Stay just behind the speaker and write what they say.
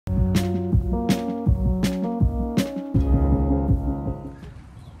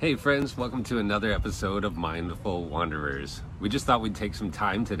Hey friends, welcome to another episode of Mindful Wanderers. We just thought we'd take some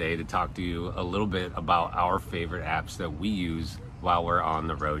time today to talk to you a little bit about our favorite apps that we use while we're on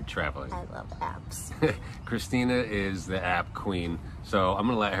the road traveling. I love apps. Christina is the app queen, so I'm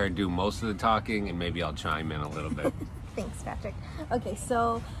gonna let her do most of the talking and maybe I'll chime in a little bit. Thanks, Patrick. Okay,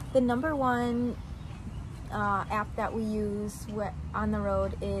 so the number one app that we use on the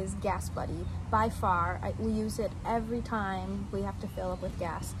road is Gas Buddy. By far, we use it every time we have to fill up with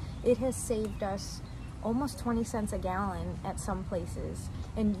gas. It has saved us almost 20 cents a gallon at some places,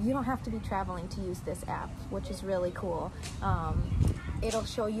 and you don't have to be traveling to use this app, which is really cool. It'll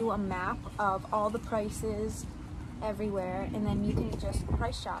show you a map of all the prices everywhere, and then you can just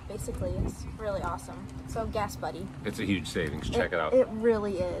price shop. Basically, it's really awesome. So Gas Buddy, It's a huge savings. Check it out. it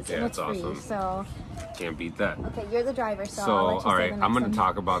really is. Yeah, And it's it's free, awesome. so Can't beat that. okay, you're the driver, so I'll So, let you all say right, the next I'm going one. to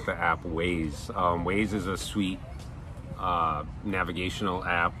talk about the app Waze. Waze is a sweet navigational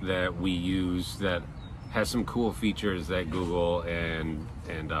app that we use that has some cool features that Google and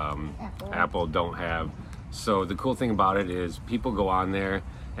Apple don't have. So the cool thing about it is people go on there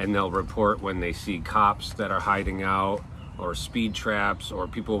and they'll report when they see cops that are hiding out, or speed traps, or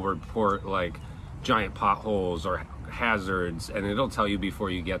people report like giant potholes or hazards, and it'll tell you before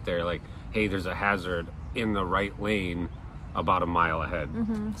you get there, like, hey, there's a hazard in the right lane about a mile ahead.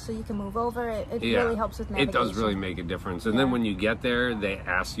 So you can move over it. It really helps with navigation. It does really make a difference. And then when you get there, they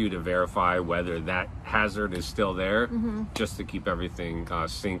ask you to verify whether that hazard is still there, just to keep everything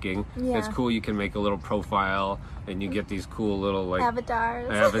syncing. Yeah. It's cool. You can make a little profile, and you get these cool little like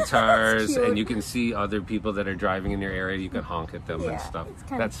avatars, and you can see other people that are driving in your area. You can honk at them and stuff. It's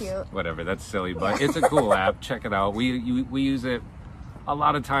kind of cute. Whatever. That's silly, but it's a cool app. Check it out. We use it a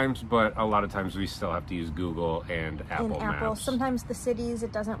lot of times, but a lot of times we still have to use Google and Apple Maps. Sometimes the cities,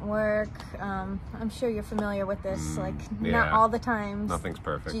 it doesn't work. I'm sure you're familiar with this. Not all the time. Nothing's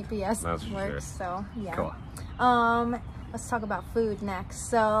perfect. GPS That's for works. sure. So yeah. Cool. Let's talk about food next.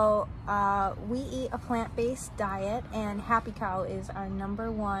 So we eat a plant-based diet, and Happy Cow is our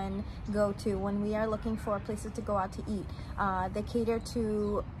number one go-to when we are looking for places to go out to eat. They cater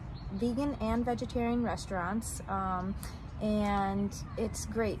to vegan and vegetarian restaurants. And it's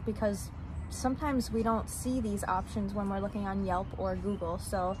great because sometimes we don't see these options when we're looking on Yelp or Google,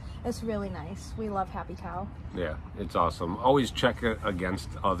 so it's really nice. We love Happy Cow. Yeah, it's awesome. Always check it against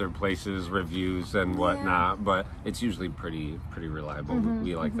other places, reviews and whatnot, but it's usually pretty reliable.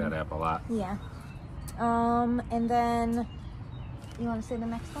 We like that app a lot. Yeah. And then you want to say the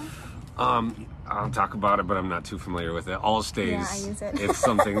next one? I'll talk about it, but I'm not too familiar with it. All Stays. Yeah, I use it. It's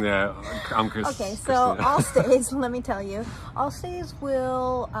something that Okay, so All Stays, let me tell you. All Stays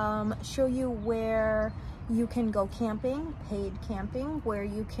will show you where you can go camping, paid camping, where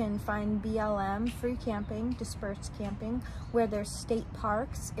you can find BLM, free camping, dispersed camping, where there's state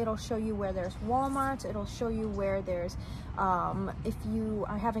parks. It'll show you where there's Walmarts. It'll show you where there's, if you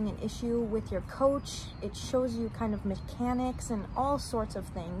are having an issue with your coach, it shows you kind of mechanics and all sorts of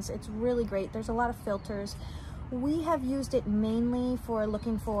things. It's really great. There's a lot of filters. We have used it mainly for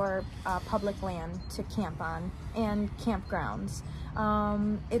looking for public land to camp on and campgrounds.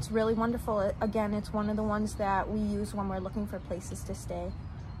 It's really wonderful. Again, it's one of the ones that we use when we're looking for places to stay.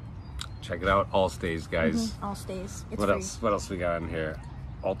 Check it out. All Stays, guys. All Stays. It's What free. else? What else we got in here?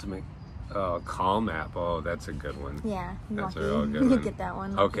 Ultimate Calm app. Oh, that's a good one. Yeah, That's lucky. a real good You one. get that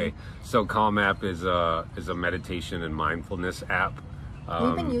one. Okay, so Calm app is a meditation and mindfulness app.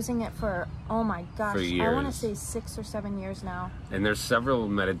 We've been using it for, oh my gosh, for I want to years. say 6 or 7 years now. And there's several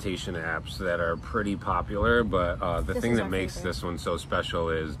meditation apps that are pretty popular, but the This thing is that our makes favorite. this one so special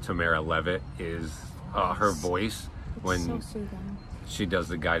is Tamara Levitt is her voice It's when so soothing. she does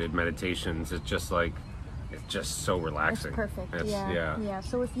the guided meditations. It's just so relaxing. It's perfect. It's- Yeah.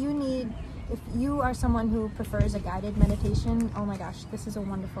 So if you are someone who prefers a guided meditation, oh my gosh, this is a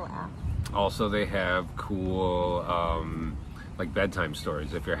wonderful app. Also, they have cool like bedtime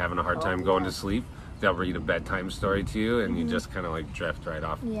stories. If you're having a hard time going to sleep, they'll read a bedtime story to you, and you just kind of like drift right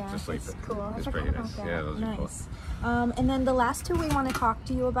off to sleep. It's cool. It's I pretty forgot nice. about that. Yeah, those are cool. Nice. And then the last two we want to talk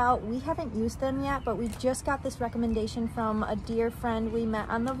to you about, we haven't used them yet, but we just got this recommendation from a dear friend we met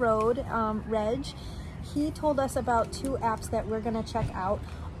on the road, Reg. He told us about 2 apps that we're going to check out.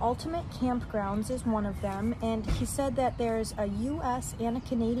 Ultimate Campgrounds is one of them, and he said that there's a US and a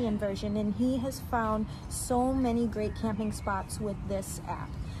Canadian version, and he has found so many great camping spots with this app.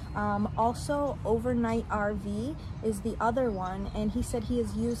 Also, Overnight RV is the other one, and he said he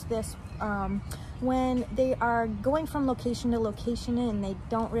has used this when they are going from location to location and they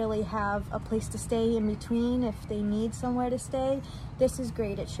don't really have a place to stay in between if they need somewhere to stay. This is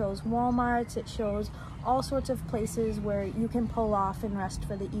great. It shows Walmarts, it shows all sorts of places where you can pull off and rest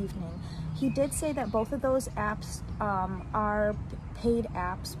for the evening. He did say that both of those apps are paid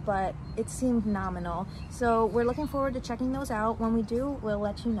apps, but it seemed nominal. So we're looking forward to checking those out. When we do, we'll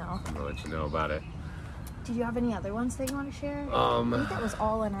let you know. I'll let you know about it. Did you have any other ones that you want to share? I think that was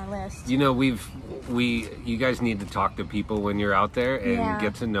all on our list. You know, you guys need to talk to people when you're out there and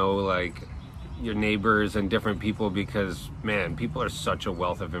get to know like your neighbors and different people, because man, people are such a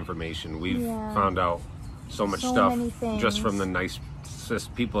wealth of information. We've found out so much stuff just from the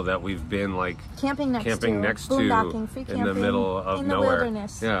nicest people that we've been like camping next to in the middle of nowhere.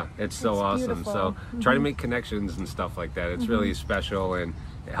 Wilderness. Yeah, it's so awesome. Beautiful. So try to make connections and stuff like that. It's really special, and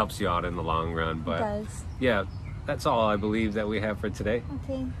it helps you out in the long run. But yeah, that's all I believe that we have for today.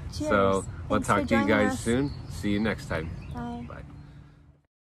 Okay, cheers. So we'll Thanks talk for to you joining guys us. soon. See you next time. Bye. Bye.